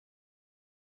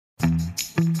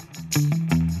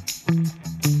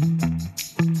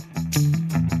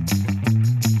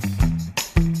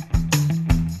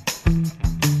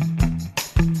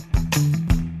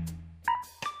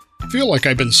I feel like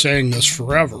I've been saying this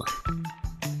forever.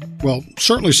 Well,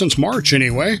 certainly since March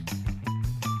anyway.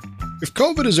 If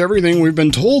COVID is everything we've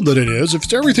been told that it is, if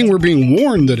it's everything we're being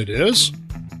warned that it is,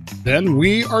 then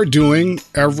we are doing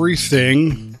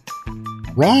everything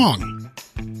wrong.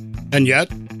 And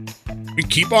yet, we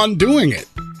keep on doing it.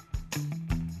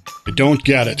 I don't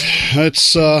get it.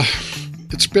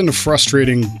 It's been a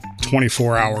frustrating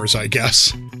 24 hours, I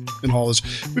guess, in all this.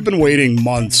 We've been waiting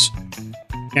months.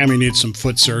 Tammy needs some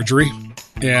foot surgery,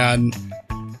 and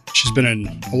she's been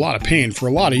in a lot of pain for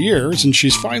a lot of years, and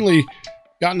she's finally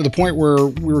gotten to the point where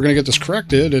we were going to get this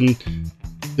corrected, and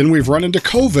then we've run into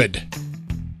COVID.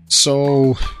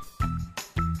 So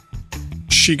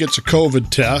she gets a COVID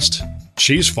test.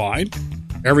 She's fine.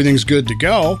 Everything's good to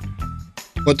go.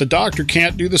 But the doctor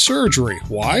can't do the surgery.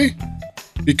 Why?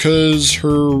 Because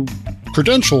her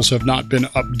credentials have not been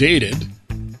updated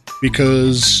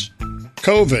because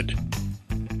COVID.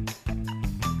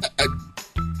 I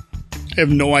have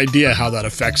no idea how that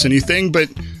affects anything, but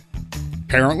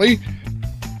apparently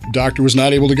the doctor was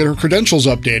not able to get her credentials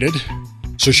updated,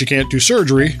 so she can't do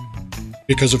surgery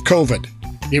because of COVID,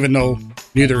 even though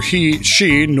neither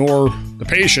she, nor the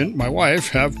patient, my wife,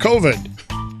 have COVID.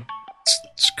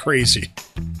 It's crazy.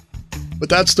 But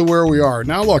that's where we are.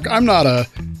 Now look, I'm not a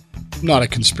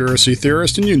conspiracy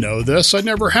theorist, and you know this. I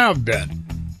never have been.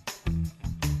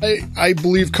 I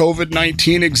believe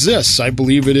COVID-19 exists. I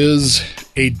believe it is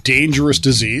a dangerous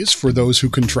disease for those who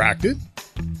contract it.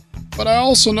 But I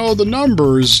also know the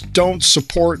numbers don't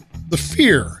support the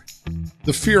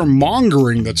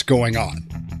fear-mongering that's going on.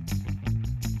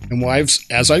 And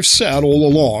as I've said all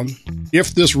along,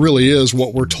 if this really is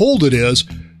what we're told it is,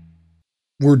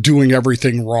 we're doing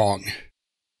everything wrong.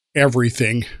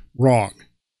 Everything wrong.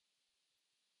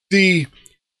 The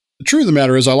truth of the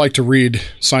matter is I like to read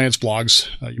science blogs.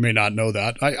 You may not know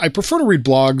that. I prefer to read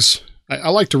blogs. I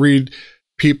like to read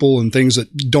people and things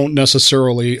that don't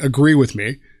necessarily agree with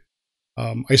me.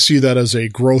 I see that as a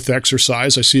growth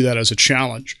exercise. I see that as a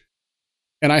challenge.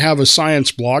 And I have a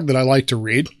science blog that I like to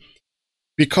read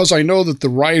because I know that the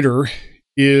writer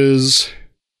is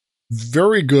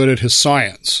very good at his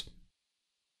science.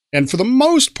 And for the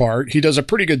most part, he does a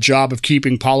pretty good job of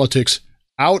keeping politics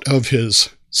out of his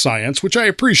science, which I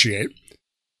appreciate,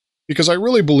 because I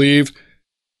really believe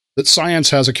that science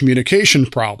has a communication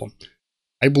problem.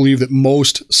 I believe that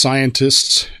most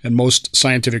scientists and most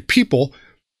scientific people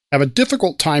have a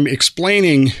difficult time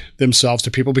explaining themselves to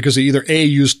people because they either A,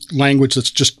 use language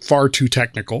that's just far too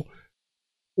technical,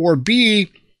 or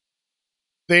B,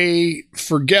 they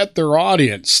forget their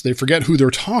audience. They forget who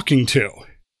they're talking to.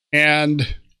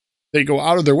 And they go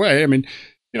out of their way. I mean,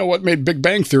 you know, what made Big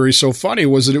Bang Theory so funny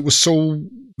was that it was so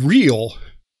real.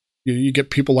 You get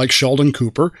people like Sheldon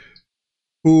Cooper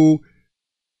who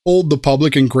hold the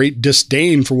public in great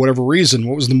disdain for whatever reason.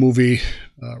 What was the movie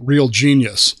Real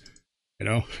Genius? You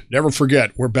know, never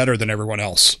forget, we're better than everyone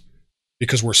else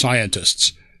because we're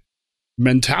scientists.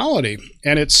 Mentality.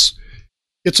 And it's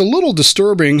a little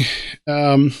disturbing.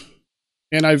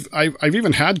 And I've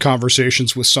even had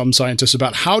conversations with some scientists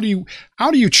about how do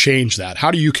you change that?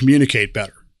 How do you communicate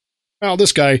better? Well,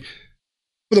 this guy,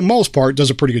 for the most part,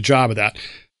 does a pretty good job of that.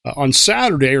 On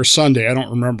Saturday or Sunday, I don't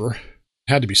remember.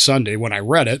 It had to be Sunday when I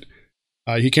read it.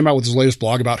 He came out with his latest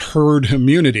blog about herd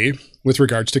immunity with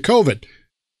regards to COVID.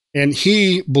 And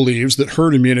he believes that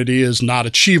herd immunity is not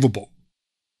achievable.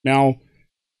 Now,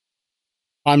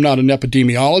 I'm not an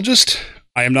epidemiologist.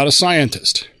 I am not a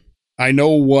scientist. I know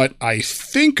what I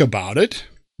think about it,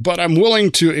 but I'm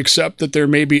willing to accept that there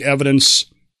may be evidence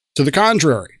to the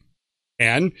contrary.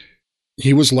 And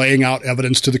he was laying out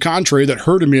evidence to the contrary that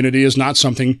herd immunity is not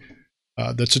something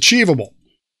that's achievable.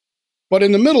 But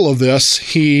in the middle of this,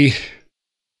 he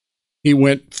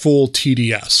went full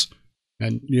TDS.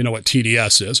 And you know what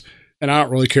TDS is. And I don't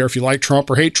really care if you like Trump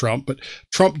or hate Trump, but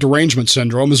Trump derangement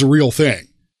syndrome is a real thing.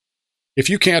 If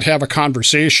you can't have a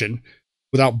conversation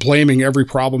without blaming every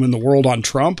problem in the world on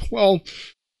Trump, well,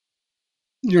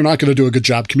 you're not going to do a good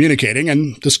job communicating.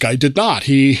 And this guy did not.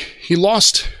 He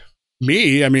lost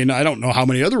me. I mean, I don't know how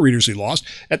many other readers he lost.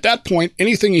 At that point,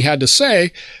 anything he had to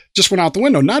say just went out the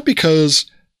window. Not because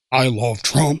I love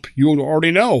Trump. You already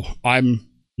know I'm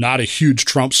not a huge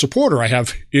Trump supporter. I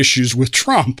have issues with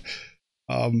Trump.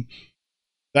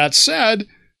 That said,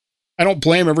 I don't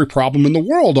blame every problem in the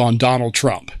world on Donald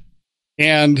Trump.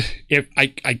 And if I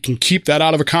can keep that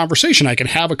out of a conversation, I can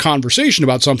have a conversation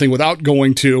about something without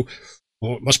going to,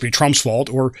 well, it must be Trump's fault,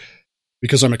 or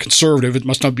because I'm a conservative, it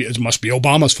must be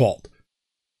Obama's fault.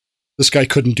 This guy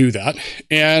couldn't do that.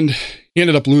 And he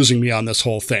ended up losing me on this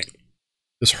whole thing.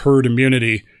 This herd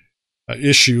immunity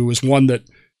issue is one that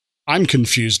I'm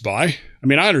confused by. I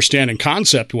mean, I understand in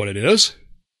concept what it is.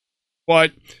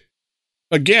 But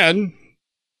again,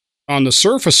 on the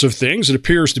surface of things, it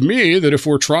appears to me that if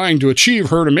we're trying to achieve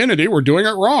herd immunity, we're doing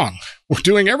it wrong. We're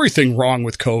doing everything wrong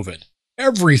with COVID.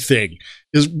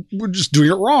 We're just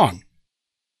doing it wrong.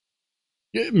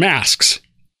 Masks.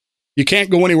 You can't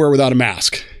go anywhere without a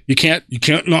mask. You can't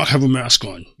not have a mask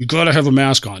on. You got to have a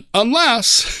mask on.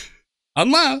 Unless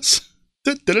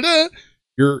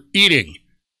you're eating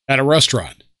at a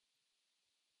restaurant.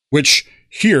 Which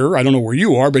here, I don't know where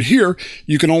you are, but here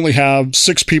you can only have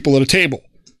 6 people at a table.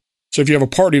 So if you have a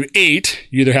party of 8,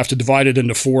 you either have to divide it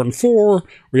into 4 and 4, or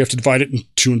you have to divide it into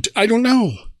 2 and 2. I don't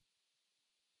know.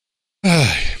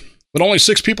 But only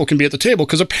 6 people can be at the table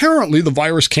because apparently the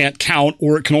virus can't count,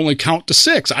 or it can only count to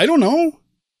 6. I don't know.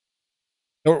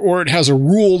 Or it has a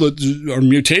rule or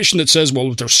mutation that says,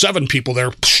 well, if there's 7 people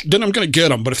there, then I'm going to get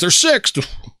them. But if there's 6,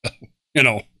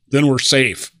 then we're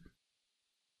safe.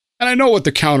 And I know what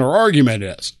the counter argument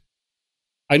is.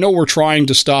 I know we're trying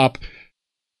to stop,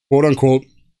 quote unquote,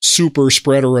 super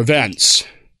spreader events.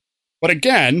 But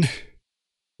again,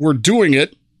 we're doing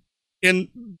it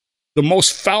in the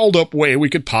most fouled up way we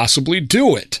could possibly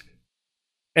do it.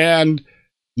 And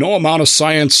no amount of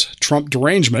science Trump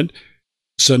derangement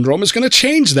syndrome is going to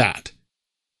change that.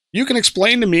 You can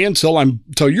explain to me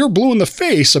until you're blue in the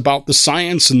face about the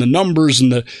science and the numbers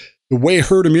and the way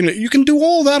herd immunity. You can do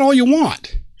all that all you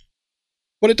want.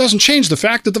 But it doesn't change the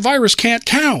fact that the virus can't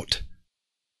count.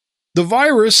 The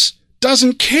virus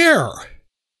doesn't care.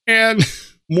 And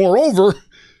moreover,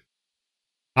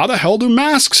 how the hell do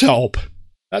masks help?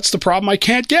 That's the problem I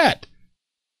can't get.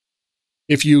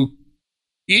 If you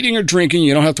eating or drinking,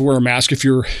 you don't have to wear a mask if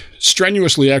you're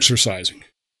strenuously exercising.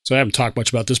 So I haven't talked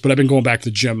much about this, but I've been going back to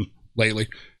the gym lately.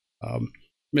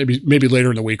 Maybe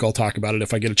later in the week I'll talk about it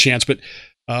if I get a chance. But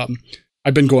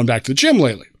I've been going back to the gym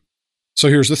lately. So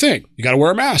here's the thing. You got to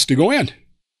wear a mask to go in.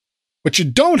 But you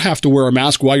don't have to wear a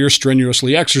mask while you're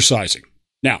strenuously exercising.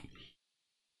 Now,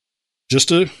 just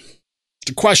a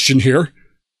question here.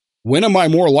 When am I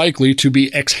more likely to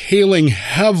be exhaling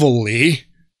heavily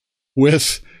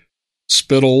with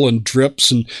spittle and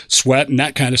drips and sweat and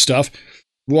that kind of stuff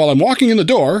while I'm walking in the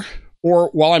door or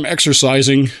while I'm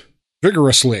exercising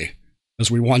vigorously, as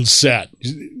we once said?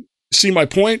 See my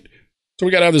point? So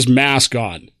we got to have this mask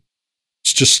on.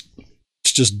 It's just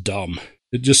dumb.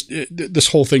 This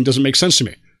whole thing doesn't make sense to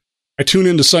me. I tuned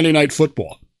into Sunday Night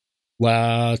Football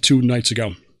 2 nights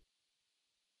ago.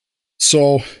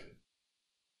 So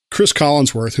Chris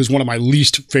Collinsworth, who's one of my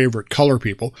least favorite color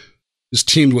people, is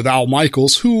teamed with Al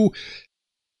Michaels, who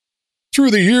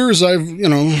through the years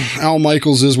Al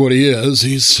Michaels is what he is.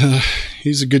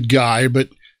 He's a good guy, but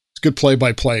he's a good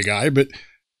play-by-play guy, but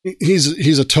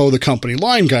he's a toe the company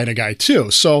line kind of guy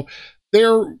too. So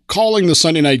they're calling the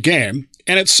Sunday night game,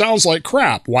 and it sounds like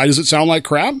crap. Why does it sound like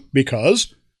crap?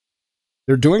 Because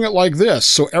they're doing it like this.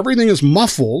 So everything is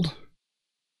muffled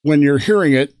when you're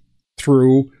hearing it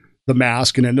through the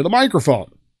mask and into the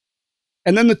microphone.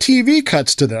 And then the TV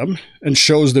cuts to them and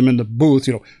shows them in the booth,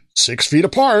 6 feet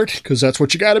apart, because that's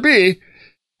what you got to be.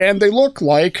 And they look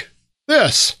like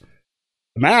this.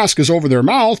 The mask is over their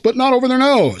mouth, but not over their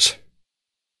nose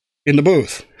in the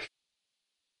booth.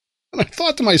 And I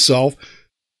thought to myself,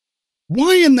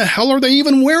 why in the hell are they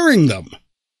even wearing them?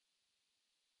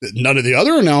 None of the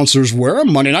other announcers wear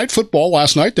them. Monday Night Football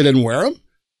last night, they didn't wear them.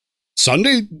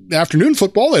 Sunday afternoon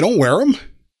football, they don't wear them.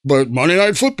 But Monday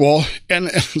Night Football, and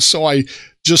so I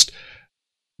just,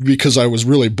 because I was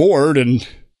really bored and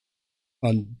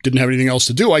didn't have anything else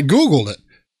to do, I Googled it.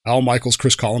 Al Michaels,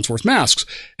 Chris Collinsworth masks.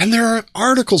 And there are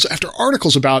articles after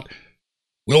articles about,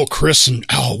 will Chris and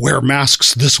Al wear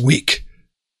masks this week?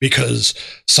 Because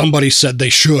somebody said they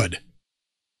should.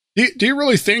 Do you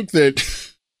really think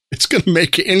that it's going to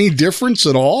make any difference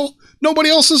at all? Nobody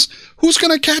else is. Who's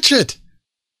going to catch it?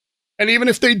 And even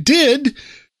if they did,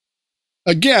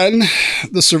 again,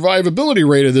 the survivability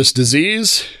rate of this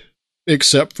disease,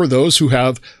 except for those who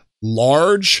have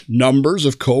large numbers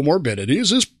of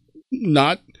comorbidities, is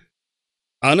not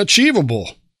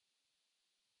unachievable.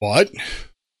 But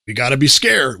we got to be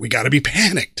scared. We got to be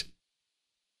panicked.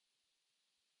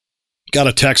 Got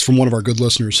a text from one of our good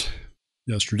listeners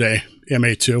yesterday,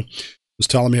 MA2, was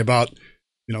telling me about,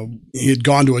 he had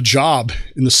gone to a job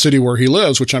in the city where he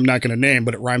lives, which I'm not going to name,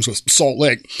 but it rhymes with Salt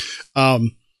Lake.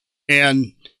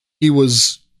 And he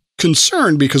was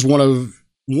concerned because one of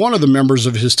the members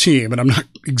of his team, and I'm not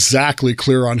exactly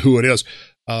clear on who it is,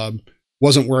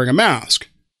 wasn't wearing a mask.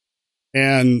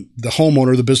 And the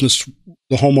homeowner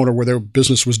where their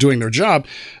business was doing their job,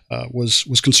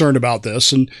 was concerned about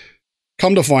this. And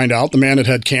come to find out, the man had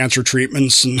had cancer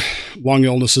treatments and lung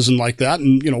illnesses and like that.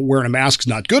 And, wearing a mask is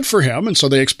not good for him. And so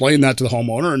they explained that to the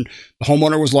homeowner, and the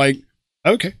homeowner was like,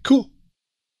 okay, cool.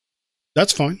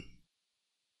 That's fine.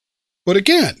 But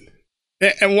again,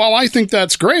 and while I think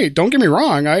that's great, don't get me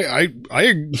wrong,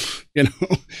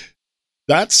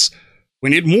 we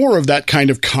need more of that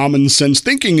kind of common sense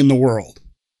thinking in the world.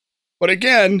 But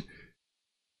again,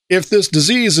 if this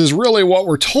disease is really what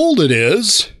we're told it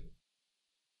is,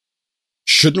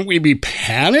 shouldn't we be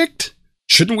panicked?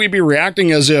 Shouldn't we be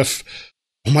reacting as if,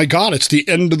 oh my God, it's the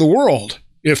end of the world?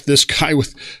 If this guy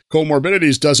with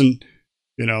comorbidities doesn't,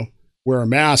 wear a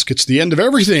mask, it's the end of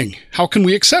everything. How can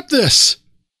we accept this?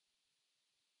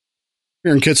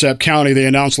 Here in Kitsap County, they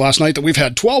announced last night that we've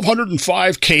had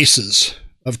 1,205 cases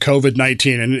of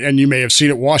COVID-19. And you may have seen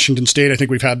it, Washington State, I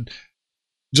think we've had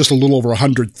just a little over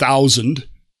 100,000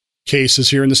 cases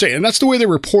here in the state. And that's the way they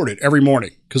report it every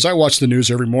morning, because I watch the news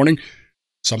every morning.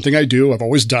 Something I do, I've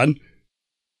always done.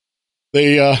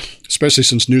 They, especially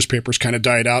since newspapers kind of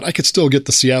died out, I could still get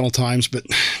the Seattle Times, but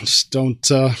I just don't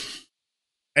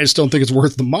think it's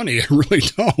worth the money. I really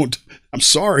don't. I'm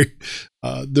sorry.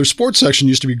 Their sports section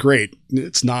used to be great.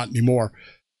 It's not anymore.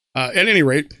 At any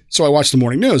rate, so I watched the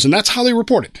morning news, and that's how they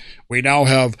report it. We now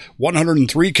have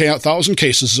 103,000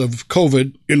 cases of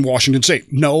COVID in Washington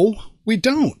State. No, we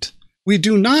don't. We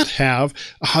do not have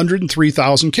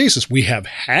 103,000 cases. We have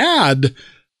had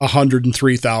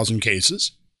 103,000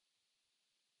 cases.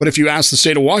 But if you ask the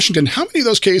state of Washington, how many of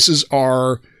those cases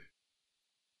are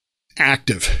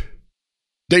active?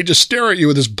 They just stare at you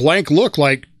with this blank look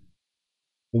like,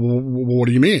 what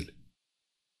do you mean?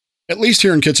 At least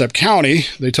here in Kitsap County,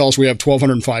 they tell us we have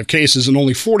 1,205 cases and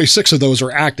only 46 of those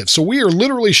are active. So we are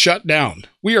literally shut down.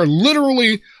 We are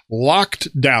literally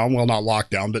locked down. Well, not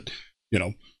locked down, but,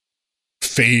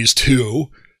 phase 2,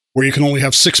 where you can only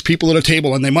have 6 people at a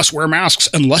table and they must wear masks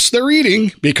unless they're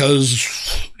eating,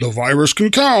 because the virus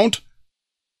can count,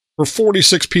 for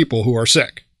 46 people who are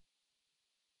sick.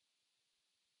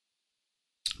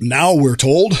 Now we're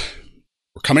told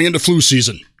we're coming into flu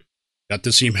season. Got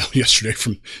this email yesterday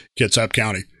from Kitsap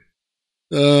County.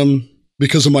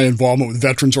 Because of my involvement with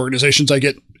veterans organizations, I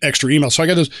get extra emails. So I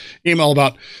got this email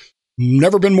about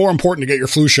never been more important to get your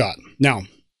flu shot. Now,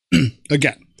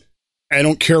 again, I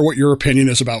don't care what your opinion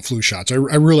is about flu shots. I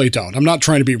really don't. I'm not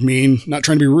trying to be mean, not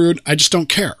trying to be rude. I just don't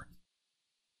care.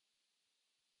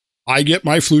 I get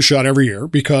my flu shot every year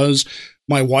because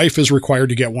my wife is required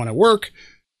to get one at work.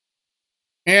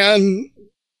 And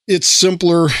it's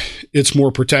simpler. It's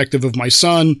more protective of my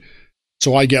son.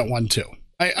 So I get one too.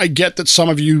 I get that some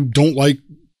of you don't like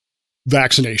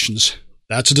vaccinations.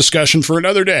 That's a discussion for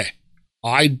another day.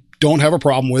 I don't have a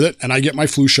problem with it, and I get my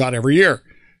flu shot every year.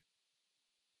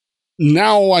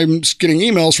 Now I'm getting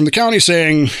emails from the county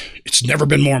saying it's never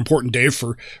been more important, Dave,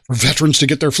 for veterans to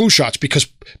get their flu shots because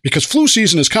flu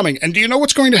season is coming. And do you know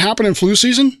what's going to happen in flu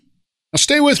season? Now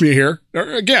stay with me here.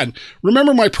 Again,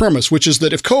 remember my premise, which is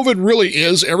that if COVID really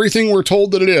is everything we're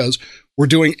told that it is, we're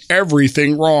doing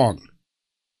everything wrong.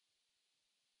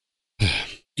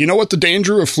 You know what the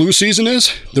danger of flu season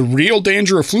is? The real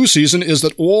danger of flu season is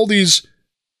that all these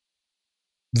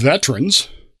veterans,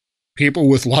 people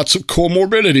with lots of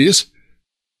comorbidities,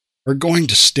 are going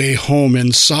to stay home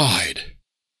inside.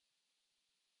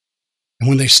 And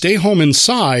when they stay home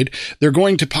inside, they're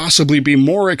going to possibly be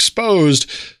more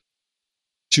exposed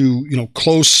to,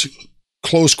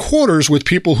 close quarters with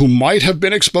people who might have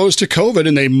been exposed to COVID,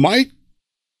 and they might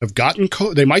have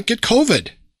they might get COVID.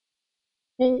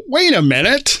 Well, wait a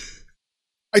minute.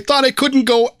 I thought I couldn't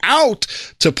go out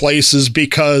to places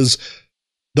because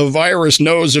the virus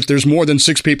knows if there's more than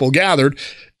 6 people gathered,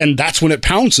 and that's when it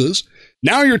pounces.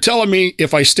 Now you're telling me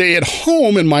if I stay at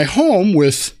home in my home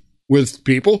with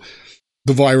people,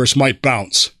 the virus might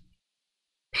bounce.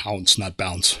 Pounce, not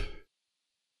bounce.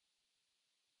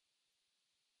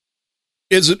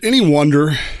 Is it any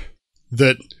wonder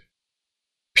that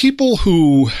people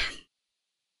who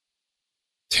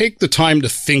take the time to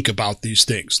think about these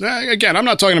things. Now, again, I'm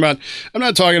not talking about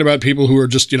people who are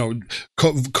just,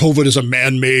 COVID is a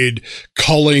man-made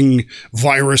culling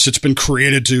virus. It's been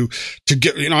created to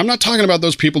get, I'm not talking about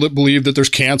those people that believe that there's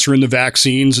cancer in the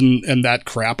vaccines and that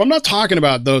crap. I'm not talking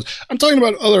about those. I'm talking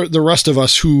about the rest of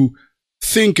us who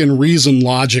think and reason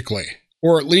logically,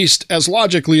 or at least as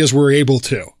logically as we're able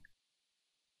to.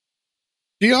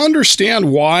 Do you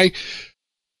understand why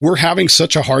we're having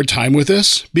such a hard time with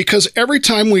this? Because every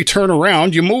time we turn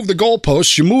around, you move the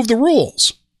goalposts, you move the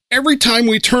rules. Every time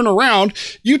we turn around,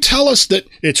 you tell us that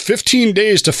it's 15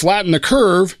 days to flatten the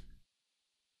curve.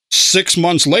 6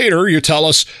 months later, you tell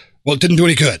us, well, it didn't do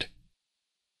any good.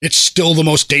 It's still the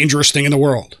most dangerous thing in the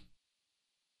world.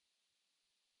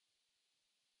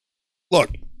 Look,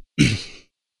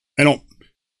 I don't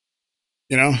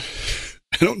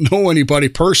know anybody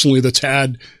personally that's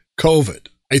had COVID.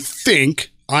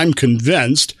 I'm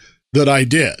convinced that I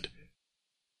did.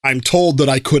 I'm told that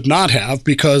I could not have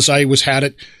because I had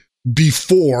it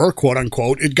before, quote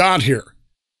unquote, it got here.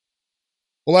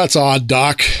 Well, that's odd,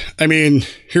 Doc. I mean,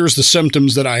 here's the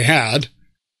symptoms that I had,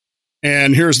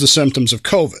 and here's the symptoms of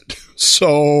COVID.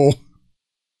 So,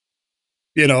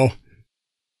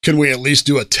 can we at least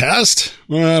do a test?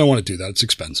 Well, I don't want to do that. It's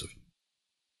expensive.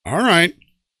 All right.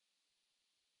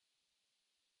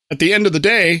 At the end of the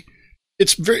day,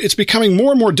 it's becoming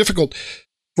more and more difficult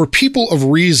for people of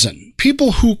reason,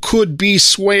 people who could be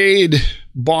swayed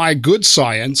by good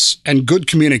science and good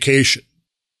communication,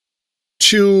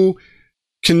 to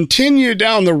continue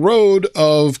down the road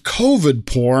of COVID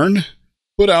porn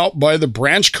put out by the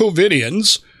branch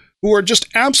COVIDians, who are just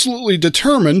absolutely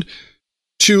determined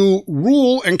to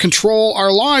rule and control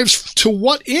our lives. To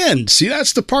what end? See,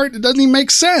 that's the part that doesn't even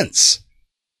make sense.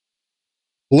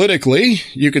 Politically,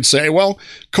 you could say, well,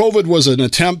 COVID was an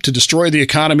attempt to destroy the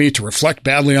economy to reflect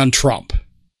badly on Trump.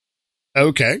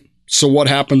 Okay, so what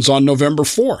happens on November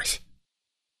 4th?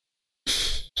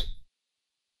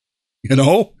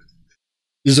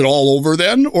 Is it all over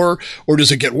then, or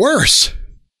does it get worse?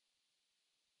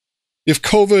 If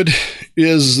COVID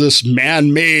is this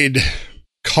man-made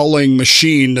culling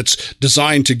machine that's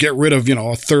designed to get rid of,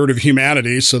 a third of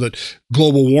humanity so that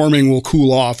global warming will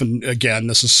cool off, and again,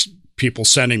 this is people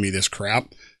sending me this crap,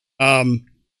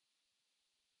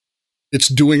 it's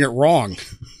doing it wrong.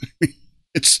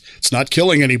 It's not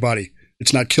killing anybody.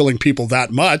 It's not killing people that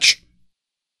much.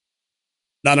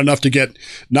 Not enough to get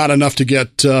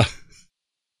a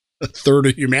third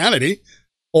of humanity.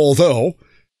 Although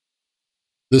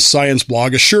this science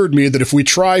blog assured me that if we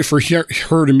try for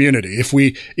herd immunity,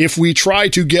 if we try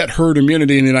to get herd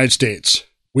immunity in the United States,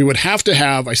 we would have to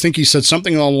have, I think he said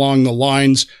something along the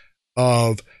lines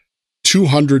of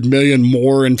 200 million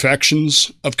more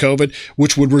infections of COVID,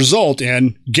 which would result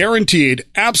in, guaranteed,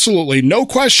 absolutely no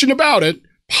question about it,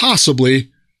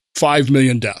 possibly 5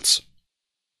 million deaths.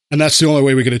 And that's the only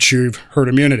way we could achieve herd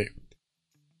immunity.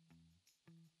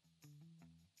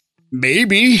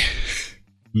 Maybe,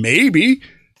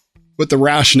 but the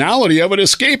rationality of it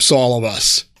escapes all of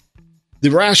us.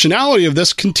 The rationality of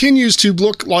this continues to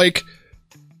look like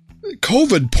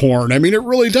COVID porn. I mean, it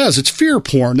really does. It's fear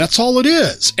porn. That's all it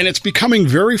is. And it's becoming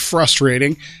very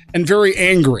frustrating and very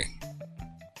angering.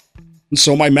 And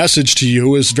so my message to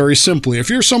you is very simply, if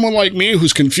you're someone like me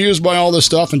who's confused by all this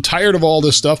stuff and tired of all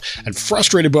this stuff and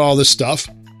frustrated by all this stuff,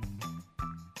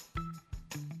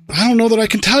 I don't know that I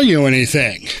can tell you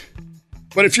anything.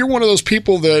 But if you're one of those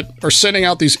people that are sending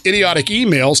out these idiotic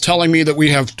emails telling me that we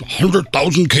have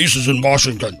 100,000 cases in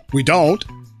Washington, we don't.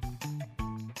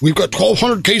 We've got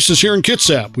 1,200 cases here in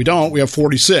Kitsap. We don't. We have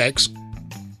 46.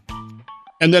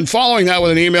 And then following that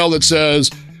with an email that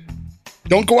says,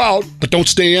 don't go out, but don't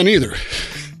stay in either.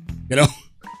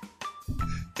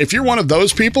 If you're one of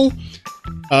those people,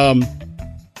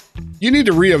 you need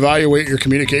to reevaluate your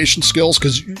communication skills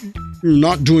because you're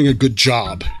not doing a good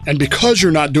job. And because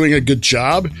you're not doing a good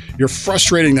job, you're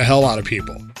frustrating the hell out of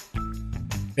people.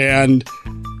 And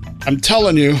I'm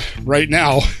telling you right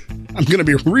now, I'm going to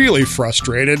be really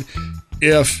frustrated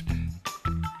if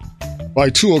by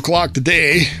 2 o'clock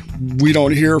today, we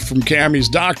don't hear from Cammie's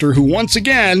doctor, who once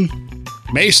again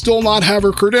may still not have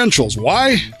her credentials.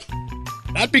 Why?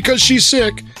 Not because she's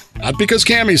sick, not because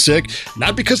Cammie's sick,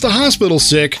 not because the hospital's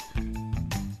sick,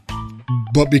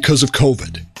 but because of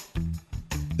COVID.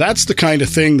 That's the kind of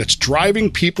thing that's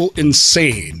driving people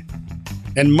insane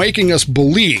and making us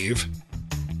believe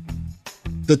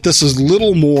that this is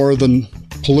little more than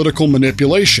political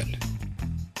manipulation.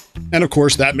 And of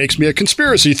course, that makes me a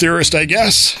conspiracy theorist, I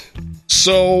guess.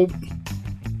 So,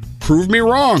 prove me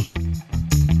wrong.